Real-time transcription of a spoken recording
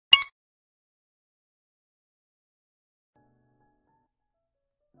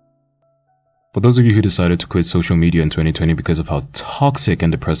For those of you who decided to quit social media in 2020 because of how toxic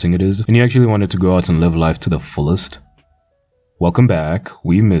and depressing it is, and you actually wanted to go out and live life to the fullest, welcome back.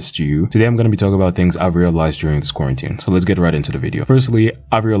 We missed you. Today I'm going to be talking about things I've realized during this quarantine. So let's get right into the video. Firstly,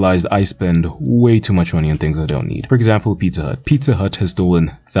 I've realized I spend way too much money on things I don't need. For example, Pizza Hut. Pizza Hut has stolen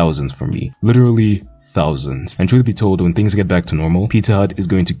thousands from me. Literally thousands. And truth be told, when things get back to normal, Pizza Hut is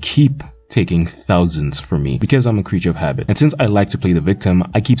going to keep taking thousands from me because I'm a creature of habit. And since I like to play the victim,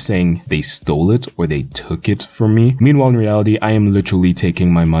 I keep saying they stole it or they took it from me. Meanwhile, in reality, I am literally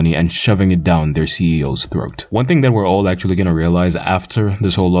taking my money and shoving it down their CEO's throat. One thing that we're all actually going to realize after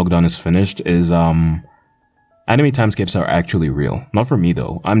this whole lockdown is finished is anime timescapes are actually real. Not for me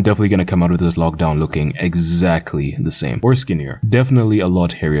though. I'm definitely going to come out of this lockdown looking exactly the same or skinnier. Definitely a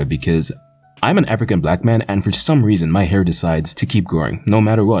lot hairier because I'm an African black man, and for some reason my hair decides to keep growing no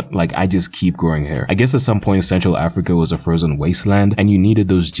matter what. Like, I just keep growing hair. I guess at some point Central Africa was a frozen wasteland and you needed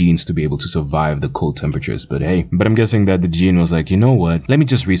those genes to be able to survive the cold temperatures. But hey, I'm guessing that the gene was like, you know what, let me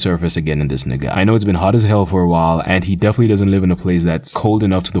just resurface again in this nigga. I know it's been hot as hell for a while and he definitely doesn't live in a place that's cold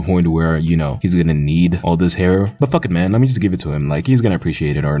enough to the point where, you know, he's gonna need all this hair. But fuck it, man, let me just give it to him. Like, he's gonna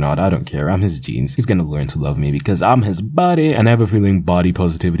appreciate it or not, I don't care. I'm his genes. He's gonna learn to love me because I'm his body, and I have a feeling body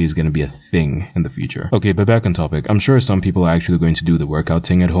positivity is gonna be a thing in the future. Okay, but back on topic. I'm sure some people are actually going to do the workout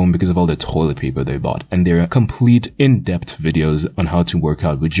thing at home because of all the toilet paper they bought, and their complete in-depth videos on how to work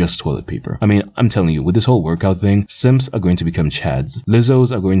out with just toilet paper. I mean, I'm telling you, with this whole workout thing, Simps are going to become Chads.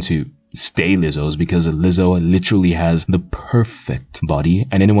 Lizzos are going to stay Lizzos because Lizzo literally has the perfect body,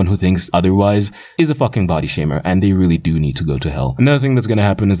 and anyone who thinks otherwise is a fucking body shamer, and they really do need to go to hell. Another thing that's going to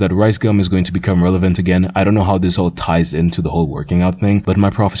happen is that rice gum is going to become relevant again. I don't know how this all ties into the whole working out thing, but my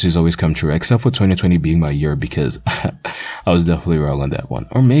prophecies always come true, except for 2020 being my year because I was definitely wrong on that one.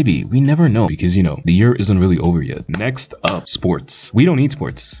 Or maybe, we never know because, you know, the year isn't really over yet. Next up, sports. We don't need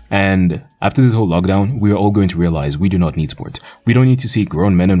sports. And after this whole lockdown, we are all going to realize we do not need sports. We don't need to see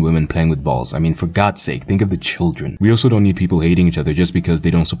grown men and women playing with balls. I mean, for God's sake, think of the children. We also don't need people hating each other just because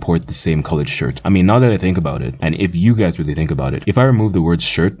they don't support the same colored shirt. I mean, now that I think about it, and if you guys really think about it, if I remove the word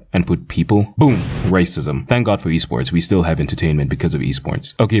shirt and put people, boom, racism. Thank God for esports. We still have entertainment because of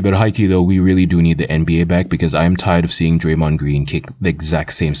esports. Okay, but high key though, we really do need the NBA back because I am tired of seeing Draymond Green kick the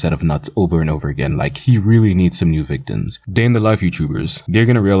exact same set of nuts over and over again. Like, he really needs some new victims. Day in the life YouTubers. They're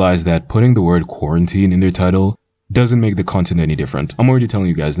gonna realize that putting the word quarantine in their title doesn't make the content any different. I'm already telling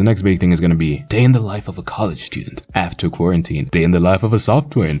you guys, the next big thing is gonna be day in the life of a college student after quarantine. Day in the life of a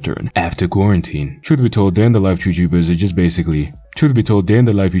software intern after quarantine. Truth be told, day in the life YouTubers are just basically Truth be told, day in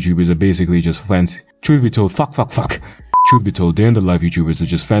the life YouTubers are basically just fancy. Truth be told, Truth be told, day in the life YouTubers are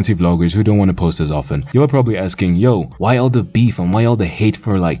just fancy vloggers who don't want to post as often. You're probably asking, yo, why all the beef and why all the hate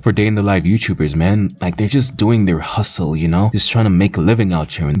for day in the life YouTubers, man? Like, they're just doing their hustle, you know? Just trying to make a living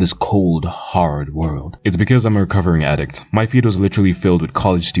out here in this cold, hard world. It's because I'm a recovering addict. My feed was literally filled with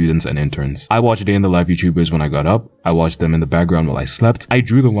college students and interns. I watched day in the life YouTubers when I got up. I watched them in the background while I slept. I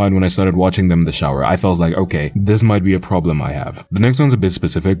drew the line when I started watching them in the shower. I felt like, okay, this might be a problem I have. The next one's a bit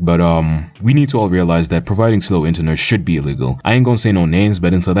specific, but we need to all realize that providing slow internet should be illegal. I ain't gonna say no names,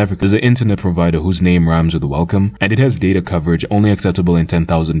 but in South Africa, there's an internet provider whose name rhymes with welcome, and it has data coverage only acceptable in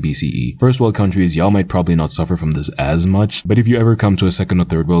 10,000 BCE. First world countries, y'all might probably not suffer from this as much, but if you ever come to a second or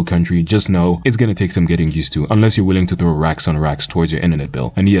third world country, just know it's gonna take some getting used to, unless you're willing to throw racks on racks towards your internet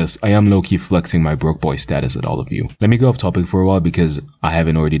bill. And yes, I am low-key flexing my broke boy status at all of you. Let me go off topic for a while because I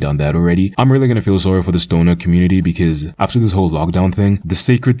haven't already done that already. I'm really gonna feel sorry for the stoner community because after this whole lockdown thing, the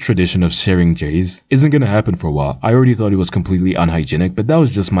sacred tradition of sharing J's isn't gonna happen for a while. I already thought it was completely unhygienic, but that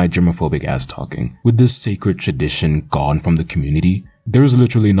was just my germophobic ass talking. With this sacred tradition gone from the community, there is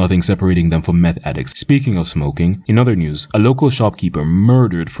literally nothing separating them from meth addicts. Speaking of smoking, in other news, a local shopkeeper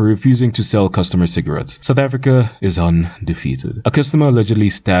murdered for refusing to sell customer cigarettes. South Africa is undefeated. A customer allegedly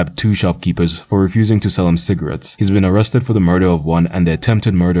stabbed 2 shopkeepers for refusing to sell him cigarettes. He's been arrested for the murder of one and the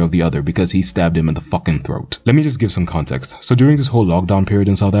attempted murder of the other because he stabbed him in the fucking throat. Let me just give some context. So during this whole lockdown period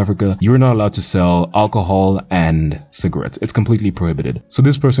in South Africa, you are not allowed to sell alcohol and cigarettes. It's completely prohibited. So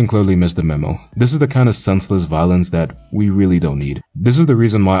this person clearly missed the memo. This is the kind of senseless violence that we really don't need. This is the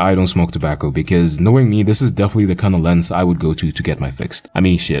reason why I don't smoke tobacco, because knowing me, this is definitely the kind of lens I would go to get my fix. I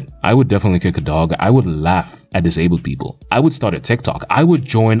mean, shit, I would definitely kick a dog. I would laugh at disabled people. I would start a TikTok. I would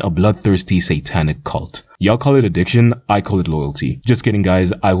join a bloodthirsty satanic cult. Y'all call it addiction, I call it loyalty. Just kidding,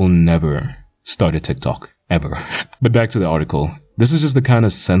 guys, I will never start a TikTok. Ever. But back to the article. This is just the kind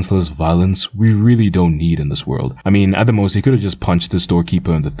of senseless violence we really don't need in this world. I mean, at the most, he could have just punched the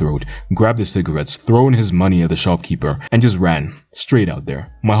storekeeper in the throat, grabbed his cigarettes, thrown his money at the shopkeeper, and just ran straight out there.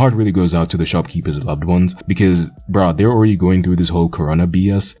 My heart really goes out to the shopkeeper's loved ones because, bruh, they're already going through this whole corona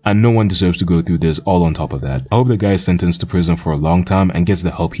BS, and no one deserves to go through this all on top of that. I hope the guy is sentenced to prison for a long time and gets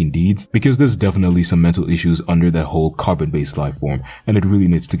the help he needs, because there's definitely some mental issues under that whole carbon-based life form, and it really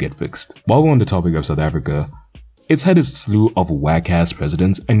needs to get fixed. While we're on the topic of South Africa, it's had a slew of whack-ass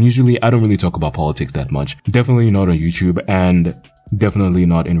presidents, and usually I don't really talk about politics that much. Definitely not on YouTube, and definitely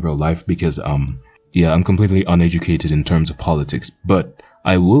not in real life because, yeah, I'm completely uneducated in terms of politics. But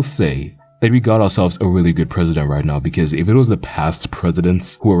I will say that we got ourselves a really good president right now, because if it was the past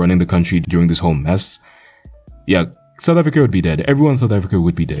presidents who were running the country during this whole mess, yeah, South Africa would be dead. Everyone in South Africa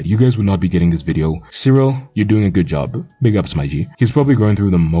would be dead. You guys would not be getting this video. Cyril, you're doing a good job. Big ups, my G. He's probably going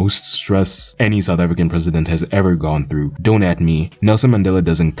through the most stress any South African president has ever gone through. Don't at me. Nelson Mandela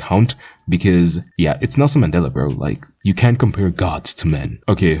doesn't count because, yeah, it's Nelson Mandela, bro. Like, you can't compare gods to men.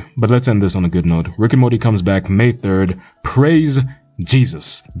 Okay, but let's end this on a good note. Rick and Morty comes back May 3rd. Praise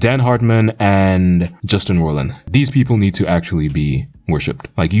Jesus. Dan Hartman and Justin Roiland. These people need to actually be worshipped.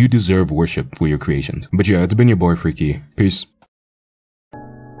 Like, you deserve worship for your creations. But yeah, it's been your boy Freaky. Peace.